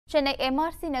Chennai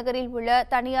MRC நகரில் உள்ள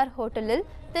தனியார் ஹோட்டலில்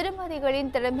திருமதிகளின்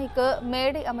திறமைக்கு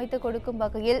மேடை அமைத்து கொடுக்கும்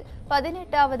வகையில்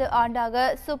 18வது ஆண்டாக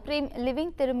சுப்ரீம்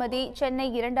லிவிங் திருமதி சென்னை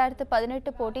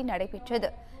 2018 போட்டி நடைபெற்றது.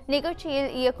 நிகழ்ச்சியில்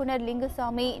இயக்குனர்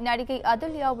லிங்குசாமி, நடிகை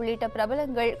அதுல்யா உள்ளிட்ட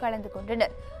பிரபலங்கள் கலந்து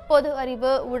கொண்டனர். பொது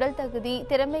அறிவு, உடல் தகுதி,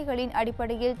 திறமைகளின்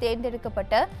அடிப்படையில்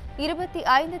தேர்ந்தெடுக்கப்பட்ட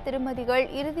 25 திருமதிகள்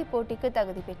இறுதிப் போட்டிக்கு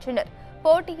தகுதி பெற்றனர்.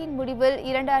 போட்டியின் முடிவில்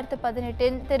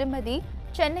 2018 திருமதி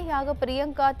சென்னையாக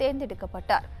பிரியங்கா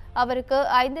தேர்ந்தெடுக்கப்பட்டார். அவருக்கு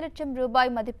 5 லட்சம் ரூபாய்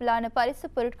மதிப்பிலான பரிசு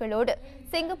பொருட்களோடு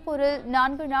சிங்கப்பூரில்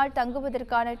 4 நாள்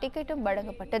தங்குவதற்கான டிக்கெட்டும்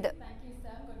வழங்கப்பட்டது.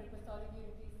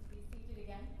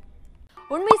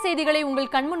 உண்மை செய்திகளை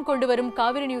உங்கள் கண்முன் கொண்டு வரும்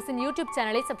காவிரி நியூஸின் யூடியூப்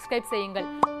சேனலை சப்ஸ்கிரைப் செய்யுங்கள்.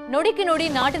 நொடிக்கு நொடி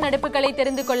நாட்டு நடப்புகளை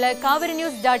தெரிந்து கொள்ள Kaveri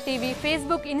news.tv,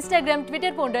 Facebook, Instagram,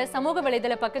 Twitter போன்ற சமூக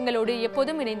வலைதள பக்கங்களோடு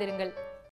எப்போதும் இணைந்திருங்கள்.